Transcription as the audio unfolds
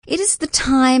It is the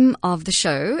time of the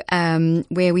show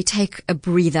where we take a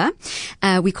breather.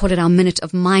 We call it our Minute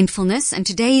of Mindfulness, and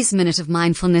today's Minute of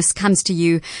Mindfulness comes to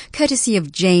you courtesy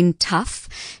of Jane Tuff.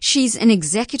 She's an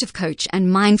executive coach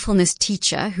and mindfulness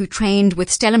teacher who trained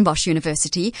with Stellenbosch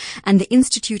University and the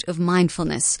Institute of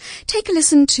Mindfulness. Take a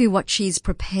listen to what she's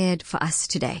prepared for us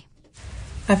today.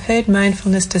 I've heard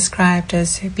mindfulness described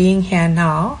as being here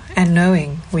now and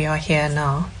knowing we are here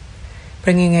now,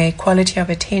 bringing a quality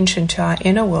of attention to our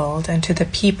inner world and to the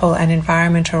people and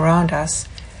environment around us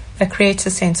that creates a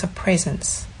sense of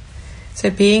presence. So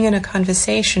being in a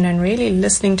conversation and really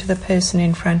listening to the person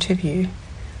in front of you,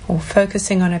 or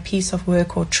focusing on a piece of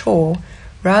work or chore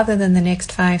rather than the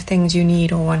next 5 things you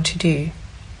need or want to do.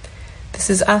 This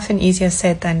is often easier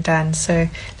said than done, so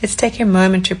let's take a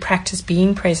moment to practice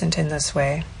being present in this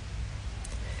way.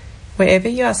 Wherever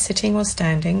you are sitting or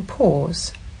standing,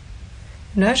 pause.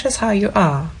 Notice how you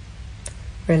are,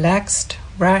 relaxed,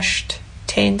 rushed,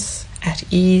 tense, at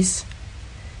ease.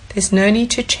 There's no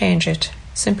need to change it.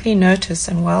 Simply notice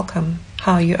and welcome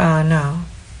how you are now.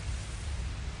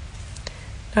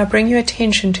 Now bring your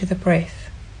attention to the breath,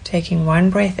 taking 1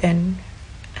 breath in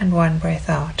and 1 breath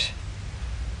out.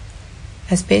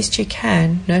 As best you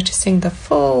can, noticing the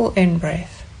full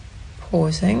in-breath,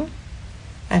 pausing,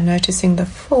 and noticing the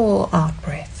full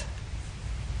out-breath.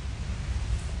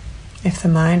 If the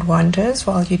mind wanders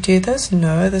while you do this,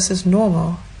 know this is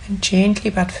normal, and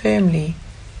gently but firmly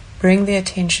bring the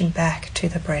attention back to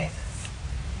the breath.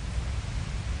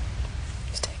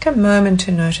 Just take a moment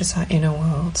to notice our inner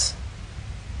worlds.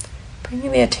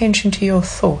 Bringing the attention to your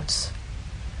thoughts.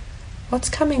 What's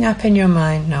coming up in your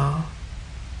mind now?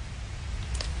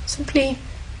 Simply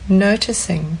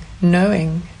noticing,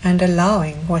 knowing, and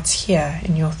allowing what's here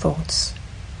in your thoughts.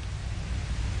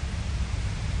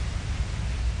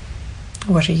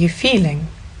 What are you feeling?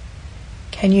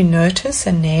 Can you notice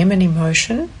and name an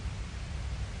emotion?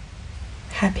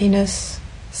 Happiness,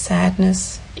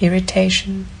 sadness,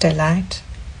 irritation, delight?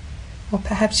 Or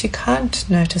perhaps you can't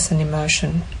notice an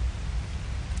emotion.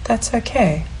 That's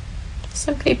okay.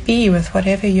 Simply be with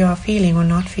whatever you are feeling or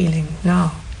not feeling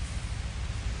now.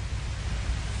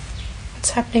 What's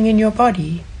happening in your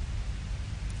body?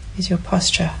 Is your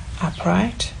posture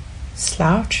upright,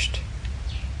 slouched?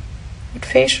 What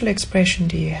facial expression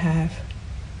do you have?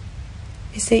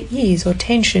 Is there ease or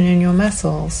tension in your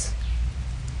muscles?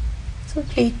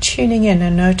 Simply tuning in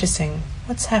and noticing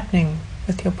what's happening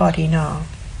with your body now.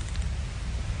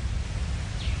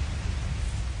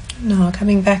 Now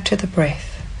coming back to the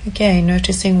breath. Again,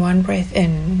 noticing 1 breath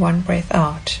in, 1 breath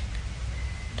out.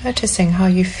 Noticing how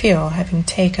you feel having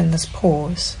taken this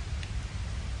pause.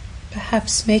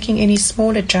 Perhaps making any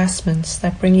small adjustments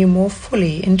that bring you more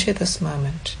fully into this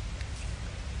moment.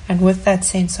 And with that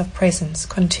sense of presence,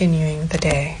 continuing the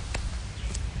day.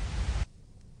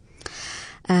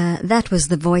 That was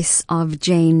the voice of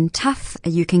Jane Tuff.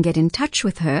 You can get in touch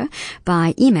with her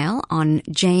by email on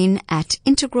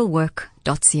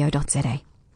jane@integralwork.co.za.